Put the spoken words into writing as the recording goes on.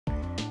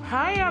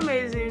Hi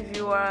amazing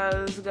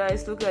viewers,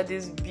 guys, look at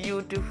this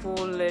beautiful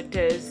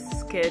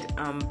latest skirt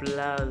and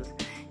blouse.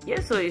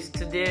 Yes, so it's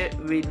today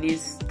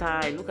release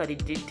style. Look at the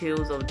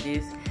details of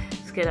this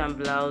skirt and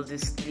blouse, the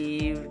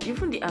sleeve,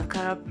 even the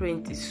Ankara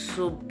print is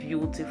so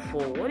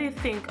beautiful. What do you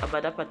think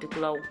about that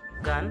particular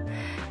gown?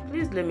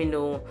 Please let me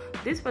know.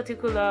 This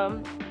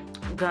particular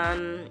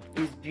gown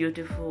is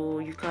beautiful.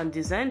 You can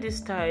design this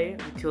style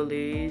with your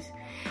lace.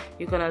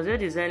 You can as well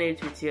design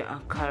it with your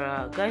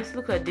Ankara. Guys,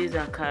 look at this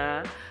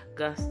Ankara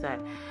gown style.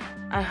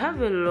 I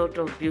have a lot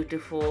of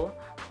beautiful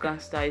gown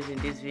styles in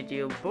this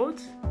video,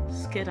 both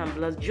skirt and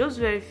blouse, just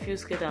very few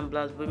skirt and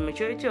blouse, but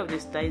majority of the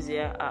styles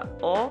here are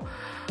all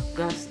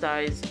gown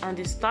styles. And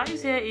the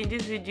styles here in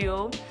this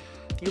video,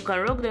 you can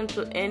rock them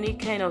to any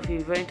kind of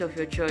event of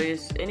your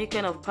choice, any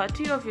kind of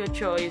party of your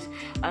choice.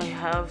 I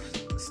have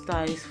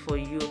styles for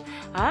you.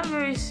 I have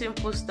very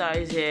simple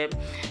styles here,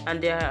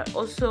 and there are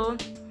also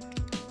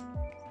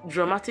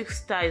dramatic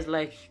styles,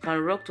 like you can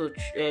rock to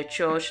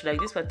church, like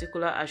this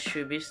particular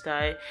Asoebi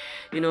style,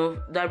 you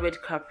know, that red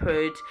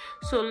carpet.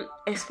 So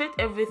expect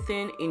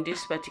everything in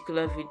this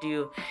particular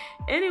video.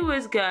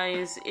 Anyways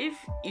guys, if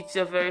it's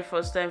your very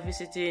first time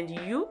visiting,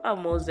 you are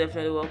most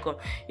definitely welcome.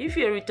 If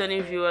you're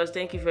returning viewers,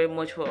 thank you very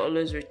much for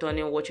always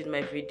returning, watching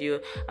my video.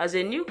 As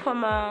a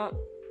newcomer,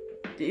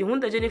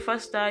 the Jennifer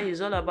style is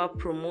all about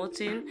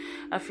promoting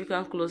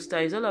African clothes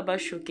style. It's all about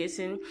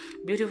showcasing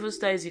beautiful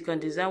styles you can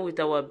design with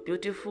our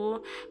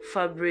beautiful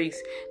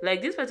fabrics.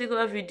 Like this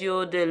particular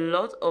video, there are a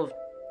lot of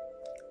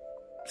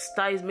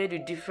styles made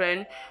with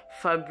different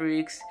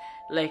fabrics,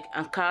 like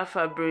Ankara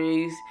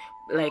fabrics,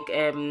 like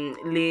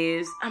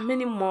lace, and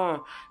many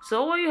more.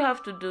 So what you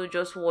have to do,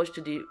 just watch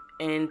to the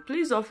end.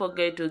 Please don't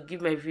forget to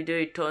give my video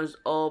a thumbs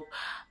up,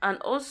 and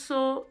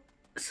also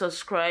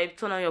subscribe,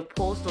 turn on your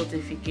post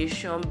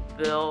notification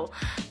bell.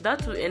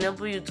 That will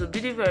enable you to be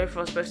the very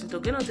first person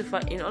to get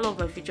notified in all of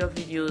my future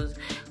videos.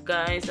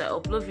 Guys, I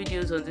upload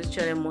videos on this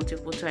channel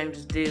multiple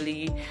times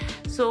daily.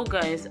 So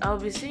guys, I'll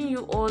be seeing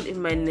you all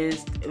in my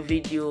next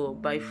video.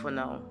 Bye for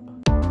now.